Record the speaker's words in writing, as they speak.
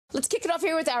Let's kick it off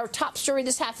here with our top story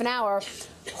this half an hour.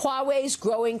 Huawei's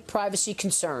growing privacy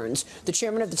concerns. The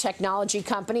chairman of the technology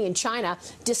company in China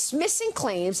dismissing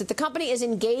claims that the company is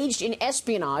engaged in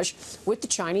espionage with the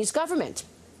Chinese government.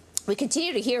 We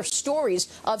continue to hear stories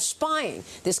of spying.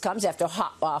 This comes after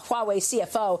Huawei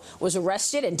CFO was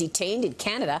arrested and detained in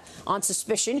Canada on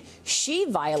suspicion she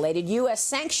violated U.S.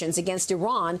 sanctions against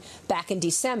Iran back in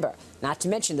December. Not to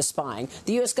mention the spying.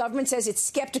 The U.S. government says it's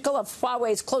skeptical of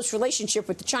Huawei's close relationship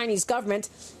with the Chinese government.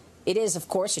 It is, of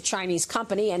course, a Chinese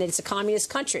company, and it's a communist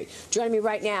country. Joining me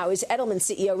right now is Edelman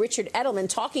CEO Richard Edelman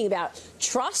talking about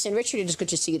trust. And, Richard, it is good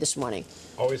to see you this morning.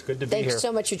 Always good to be here. Thanks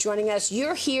so much for joining us.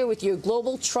 You're here with your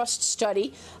global trust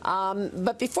study.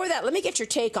 But before that, let me get your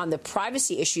take on the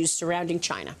privacy issues surrounding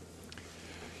China.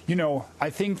 You know, I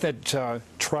think that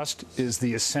trust is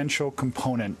the essential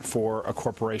component for a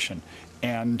corporation.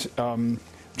 And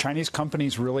Chinese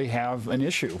companies really have an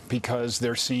issue because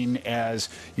they're seen as,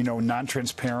 you know,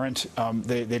 non-transparent.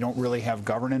 They don't really have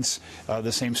governance,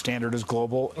 the same standard as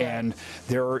global. Right. And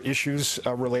there are issues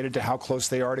related to how close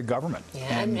they are to government.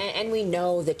 Yeah, and we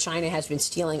know that China has been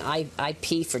stealing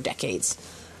IP for decades.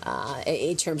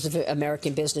 In terms of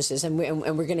American businesses, and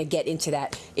we're going to get into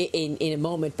that in a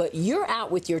moment. But you're out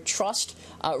with your trust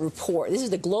report. This is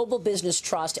the Global Business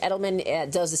Trust.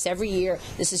 Edelman does this every year.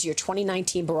 This is your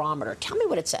 2019 barometer. Tell me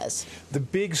what it says. The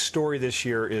big story this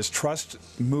year is trust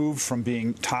moved from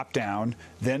being top-down,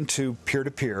 then to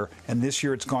peer-to-peer, and this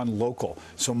year it's gone local.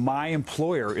 So my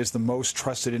employer is the most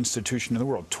trusted institution in the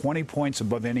world, 20 points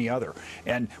above any other.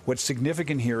 And what's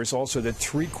significant here is also that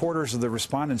 3/4 of the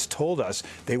respondents told us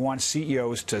they want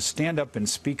CEOs to stand up and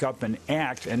speak up and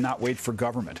act and not wait for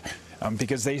government.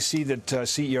 Because they see that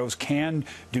CEOs can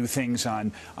do things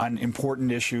on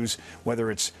important issues, whether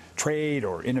it's trade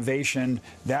or innovation.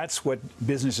 That's what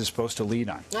business is supposed to lead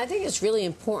on. I think it's really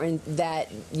important that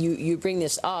you bring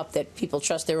this up, that people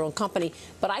trust their own company.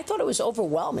 But I thought it was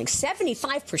overwhelming.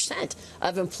 75%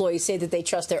 of employees say that they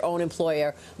trust their own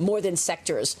employer more than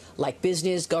sectors like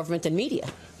business, government, and media.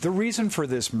 The reason for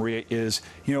this, Maria, is,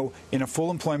 you know, in a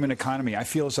full employment economy, I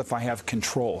feel as if I have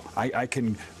control. I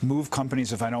can move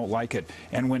companies if I don't like it.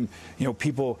 And when, you know,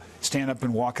 people stand up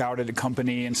and walk out at a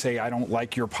company and say, I don't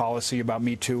like your policy about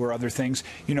Me Too or other things,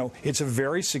 you know, it's a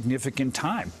very significant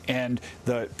time. And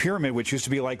the pyramid, which used to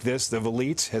be like this, the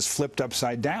elites, has flipped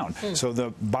upside down. So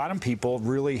the bottom people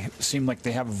really seem like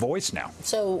they have a voice now.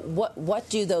 So what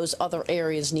do those other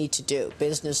areas need to do?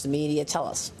 Business, the media, tell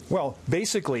us. Well,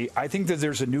 basically, I think that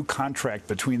there's a new contract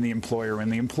between the employer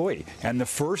and the employee. And the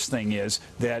first thing is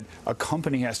that a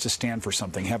company has to stand for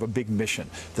something, have a big mission.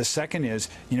 The second is,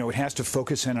 you know, it has to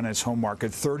focus in on its home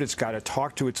market. Third, it's got to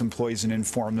talk to its employees and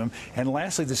inform them. And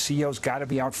lastly, the CEO's got to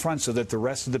be out front so that the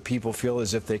rest of the people feel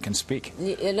as if they can speak.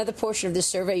 Another portion of this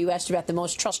survey, you asked about the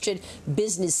most trusted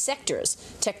business sectors.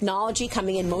 Technology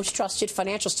coming in most trusted,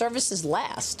 financial services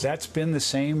last. That's been the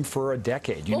same for a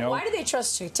decade, you know. Why do they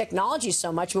trust technology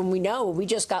so much when we know we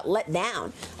just got let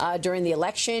down during the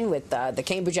election with the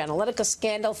Cambridge Analytica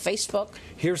scandal, Facebook?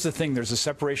 Here's the thing. There's a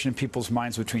separation in people's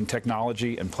minds between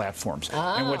technology and platforms.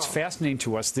 Oh. And what's fascinating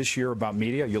to us this year about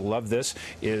media, you'll love this,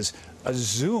 is a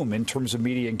zoom in terms of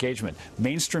media engagement.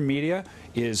 Mainstream media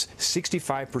is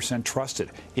 65% trusted.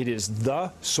 It is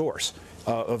the source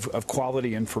of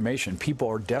quality information. People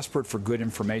are desperate for good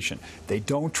information. They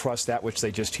don't trust that which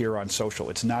they just hear on social.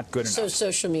 It's not good enough. So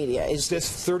social media is this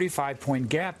 35-point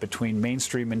gap between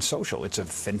mainstream and social. It's a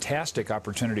fantastic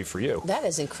opportunity for you. That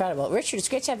is incredible. Richard, it's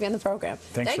great to have you on the program.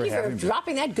 Thank you for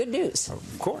dropping that good news.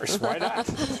 Of course, why not?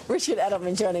 Richard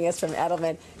Edelman joining us from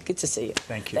Edelman. Good to see you.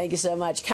 Thank you. Thank you so much.